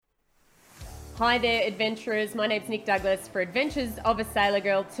Hi there, adventurers. My name's Nick Douglas for Adventures of a Sailor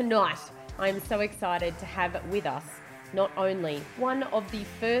Girl. Tonight, I'm so excited to have with us not only one of the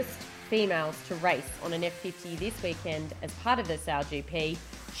first females to race on an F50 this weekend as part of the SailGP.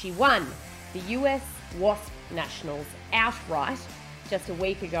 She won the US Wasp Nationals outright just a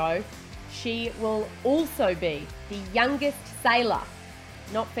week ago. She will also be the youngest sailor,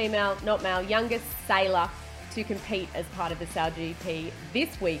 not female, not male, youngest sailor to compete as part of the SailGP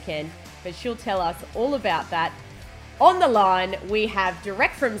this weekend. But she'll tell us all about that. On the line, we have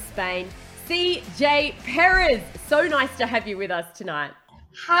direct from Spain, CJ Perez. So nice to have you with us tonight.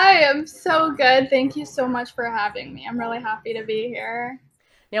 Hi, I'm so good. Thank you so much for having me. I'm really happy to be here.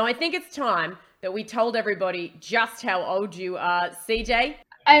 Now, I think it's time that we told everybody just how old you are, CJ.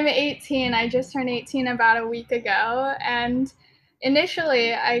 I'm 18. I just turned 18 about a week ago. And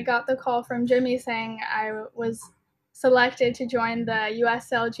initially, I got the call from Jimmy saying I was selected to join the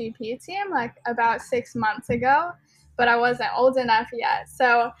USLGP team like about 6 months ago, but I wasn't old enough yet.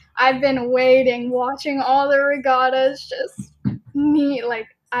 So I've been waiting, watching all the regattas, just neat. Like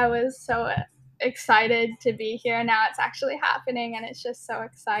I was so excited to be here. Now it's actually happening and it's just so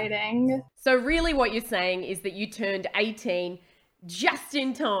exciting. So really what you're saying is that you turned 18 just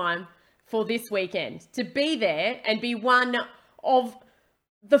in time for this weekend to be there and be one of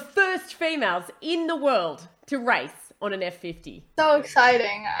the first females in the world to race on an F50. So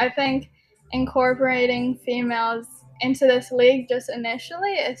exciting. I think incorporating females into this league just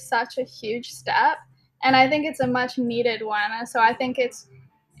initially is such a huge step, and I think it's a much needed one. So I think it's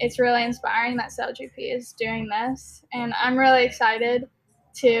really inspiring that SailGP is doing this, and I'm really excited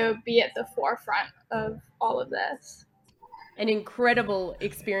to be at the forefront of all of this. An incredible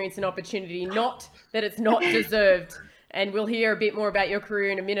experience and opportunity, not that it's not deserved. And we'll hear a bit more about your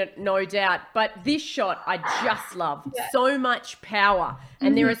career in a minute, no doubt. But this shot, I just love. Yeah. So much power.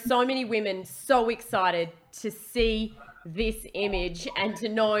 And there are so many women so excited to see this image and to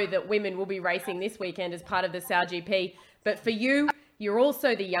know that women will be racing this weekend as part of the SailGP. But for you, you're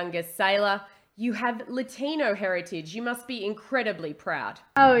also the youngest sailor. You have Latino heritage. You must be incredibly proud.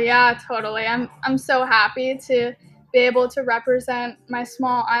 Oh yeah, totally. I'm so happy to be able to represent my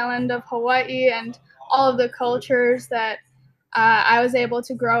small island of Hawaii and all of the cultures that I was able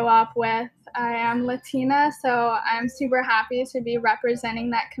to grow up with. I am Latina, so I'm super happy to be representing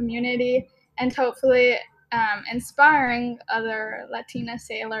that community and hopefully inspiring other Latina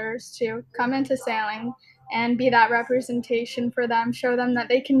sailors to come into sailing and be that representation for them, show them that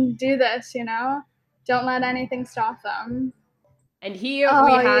they can do this, Don't let anything stop them. And here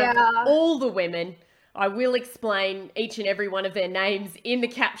we have all the women. I will explain each and every one of their names in the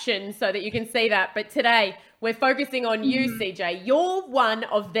caption so that you can see that. But today we're focusing on you, CJ. You're one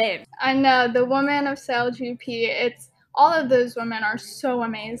of them. I know, the women of SailGP, all of those women are so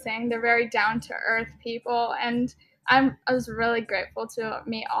amazing. They're very down-to-earth people, and I was really grateful to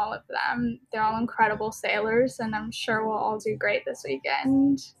meet all of them. They're all incredible sailors, and I'm sure we'll all do great this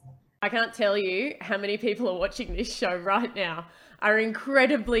weekend. I can't tell you how many people are watching this show right now are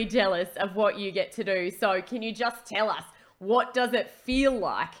incredibly jealous of what you get to do. So can you just tell us, what does it feel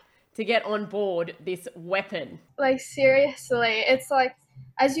like to get on board this weapon? Like seriously, it's like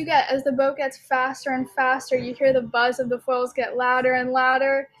as the boat gets faster and faster, you hear the buzz of the foils get louder and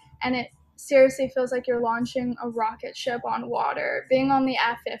louder, and it seriously feels like you're launching a rocket ship on water. Being on the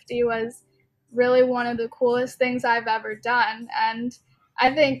F50 was really one of the coolest things I've ever done, and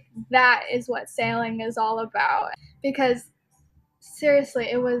I think that is what sailing is all about, because seriously,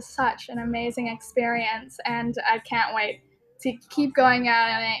 it was such an amazing experience, and I can't wait to keep going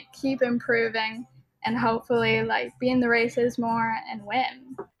at it, keep improving, and hopefully be in the races more and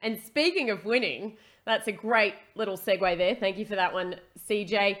win. And speaking of winning, that's a great little segue there. Thank you for that one,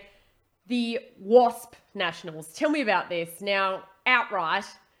 CJ. The Wasp Nationals. Tell me about this. Now, outright,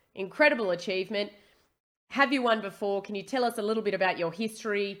 incredible achievement. Have you won before? Can you tell us a little bit about your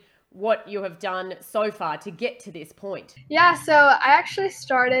history, what you have done so far to get to this point? Yeah, so I actually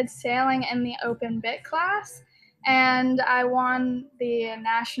started sailing in the open bit class, and I won the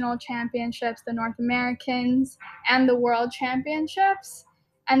national championships, the North Americans, and the world championships.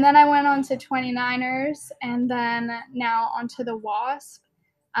 And then I went on to 29ers, and then now onto the Wasp.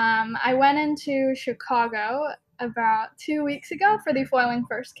 I went into Chicago about 2 weeks ago for the Foiling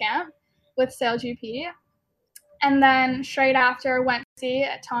First Camp with SailGP. And then straight after, went to see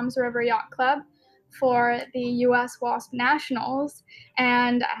at Tom's River Yacht Club for the US Wasp Nationals,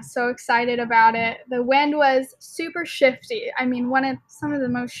 and I'm so excited about it. The wind was super shifty. I mean, some of the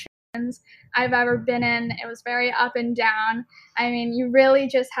most shifty winds I've ever been in. It was very up and down. I mean, you really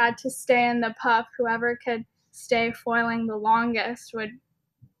just had to stay in the puff. Whoever could stay foiling the longest would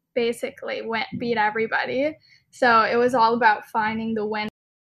basically beat everybody. So it was all about finding the win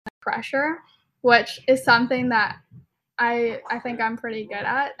pressure, which is something that I think I'm pretty good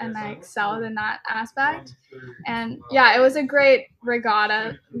at, and I excelled in that aspect. And yeah, it was a great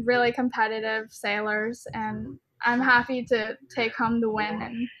regatta, really competitive sailors, and I'm happy to take home the win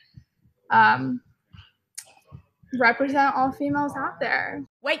and um, represent all females out there.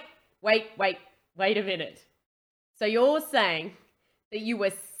 Wait a minute. So you're saying that you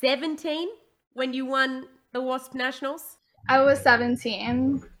were 17 when you won the WASP Nationals? I was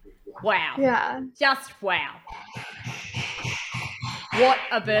 17. Wow. Yeah. Just wow. What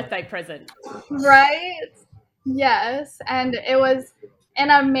a birthday present. Right? Yes. And it was an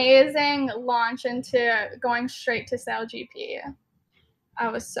amazing launch into going straight to SailGP. I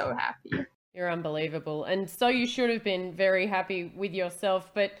was so happy. You're unbelievable. And so you should have been very happy with yourself.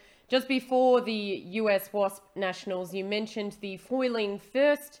 But just before the US WASP Nationals, you mentioned the Foiling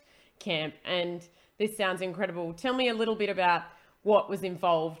First camp, and this sounds incredible. Tell me a little bit about what was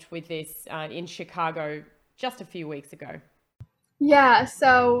involved with this in Chicago just a few weeks ago. Yeah,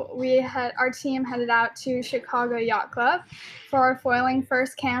 so our team headed out to Chicago Yacht Club for our Foiling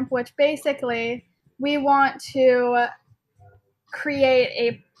First camp, which basically we want to create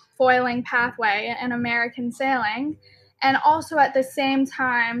a foiling pathway in American sailing, and also at the same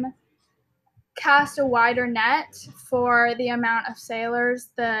time cast a wider net for the amount of sailors,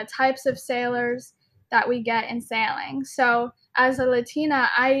 the types of sailors that we get in sailing. So as a Latina,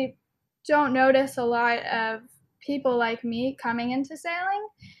 I don't notice a lot of people like me coming into sailing.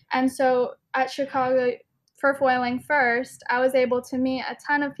 And so at Chicago for Foiling First, I was able to meet a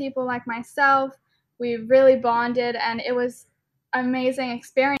ton of people like myself. We really bonded, and it was an amazing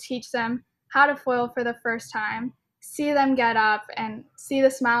experience to teach them how to foil for the first time, see them get up and see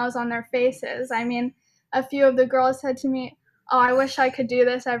the smiles on their faces. I mean, a few of the girls said to me, "Oh, I wish I could do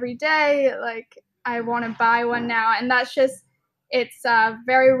this every day. Like, I want to buy one now." And it's a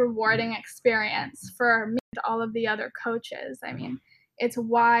very rewarding experience for me and all of the other coaches. I mean, it's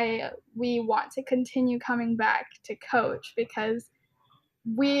why we want to continue coming back to coach, because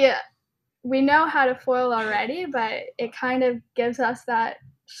we know how to foil already, but it kind of gives us that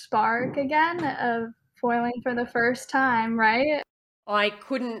spark again of foiling for the first time, right? I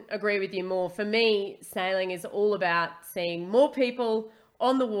couldn't agree with you more. For me, sailing is all about seeing more people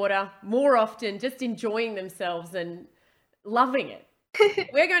on the water more often, just enjoying themselves and loving it.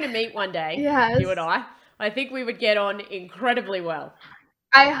 We're going to meet one day, Yes. you and I. I think we would get on incredibly well.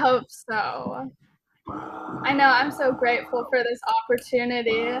 I hope so. I know, I'm so grateful for this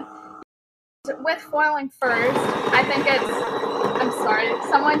opportunity. With Foiling First, I think I'm sorry,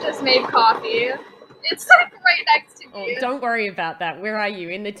 someone just made coffee. It's like right next to me. Oh, don't worry about that. Where are you?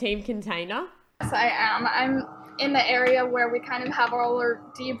 In the team container? Yes, I am. I'm in the area where we kind of have all our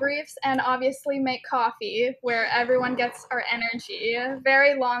debriefs and obviously make coffee, where everyone gets our energy.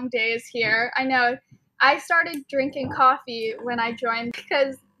 Very long days here. I know. I started drinking coffee when I joined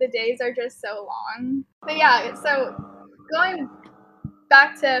because the days are just so long. But yeah, so going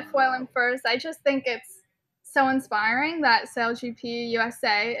back to Foiling First, I just think it's so inspiring that SailGP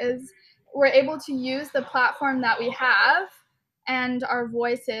USA we're able to use the platform that we have and our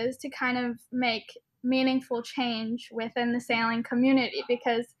voices to kind of make meaningful change within the sailing community,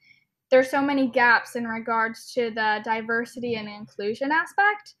 because there's so many gaps in regards to the diversity and inclusion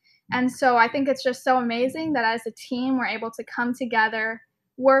aspect. And so I think it's just so amazing that as a team we're able to come together,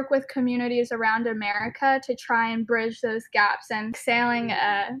 work with communities around America to try and bridge those gaps and sailing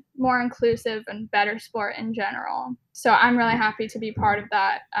a more inclusive and better sport in general. So I'm really happy to be part of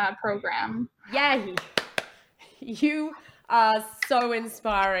that program. Yay! You are so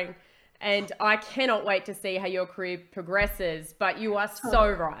inspiring, and I cannot wait to see how your career progresses. But you are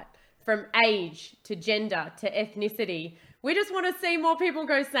so right. From age to gender to ethnicity, we just want to see more people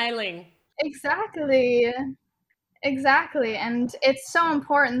go sailing. Exactly. And it's so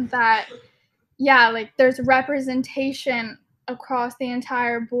important that, yeah, like there's representation across the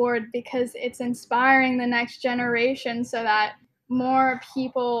entire board, because it's inspiring the next generation so that more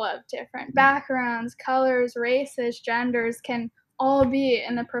people of different backgrounds, colors, races, genders can all be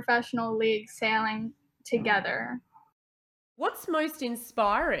in the professional league sailing together. What's most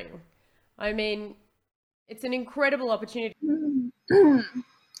inspiring? I mean, it's an incredible opportunity.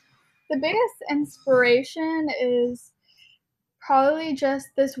 The biggest inspiration is probably just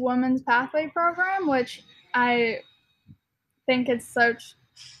this Women's Pathway program, which I think it's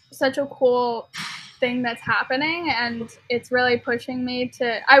such a cool thing that's happening, and it's really pushing me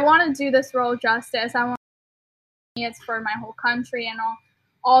to. I want to do this role justice. I want it's for my whole country and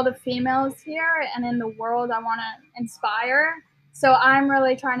all the females here and in the world. I want to inspire So I'm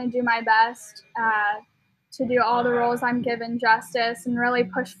really trying to do my best to do all the roles I'm given justice and really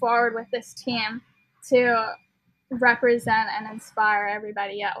push forward with this team to represent and inspire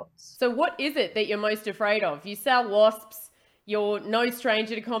everybody else. So what is it that you're most afraid of? You sell wasps, you're no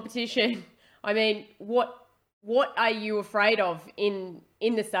stranger to competition. I mean, what are you afraid of in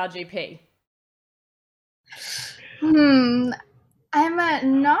the SailGP?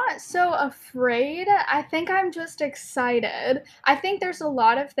 I'm not so afraid. I think I'm just excited. I think there's a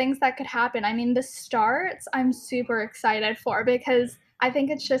lot of things that could happen. I mean, the starts I'm super excited for because I think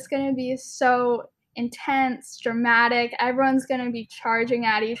it's just going to be so intense, dramatic. Everyone's going to be charging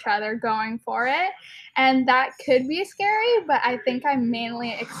at each other, going for it. And that could be scary, but I think I'm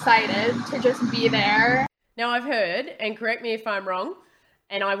mainly excited to just be there. Now, I've heard, and correct me if I'm wrong,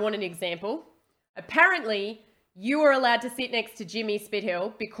 and I want an example. Apparently, you are allowed to sit next to Jimmy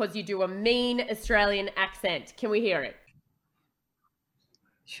Spithill because you do a mean Australian accent. Can we hear it?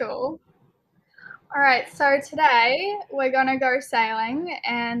 Sure. All right, so today we're going to go sailing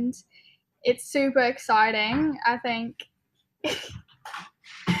and it's super exciting. I think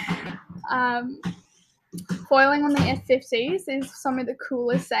foiling on the F50s is some of the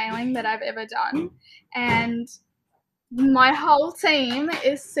coolest sailing that I've ever done. And my whole team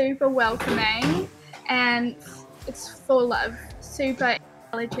is super welcoming and it's full of super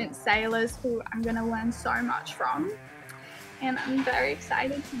intelligent sailors who I'm going to learn so much from. And I'm very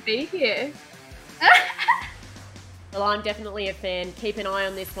excited to be here. Well, I'm definitely a fan. Keep an eye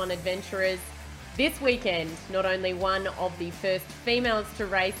on this one, adventurers. This weekend, not only one of the first females to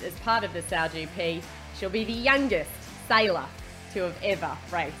race as part of the SailGP, she'll be the youngest sailor to have ever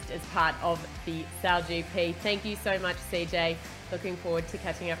raced as part of the SailGP. Thank you so much, CJ. Looking forward to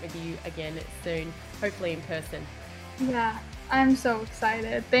catching up with you again soon, hopefully in person. Yeah, I'm so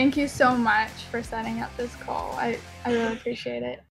excited. Thank you so much for setting up this call. I really appreciate it.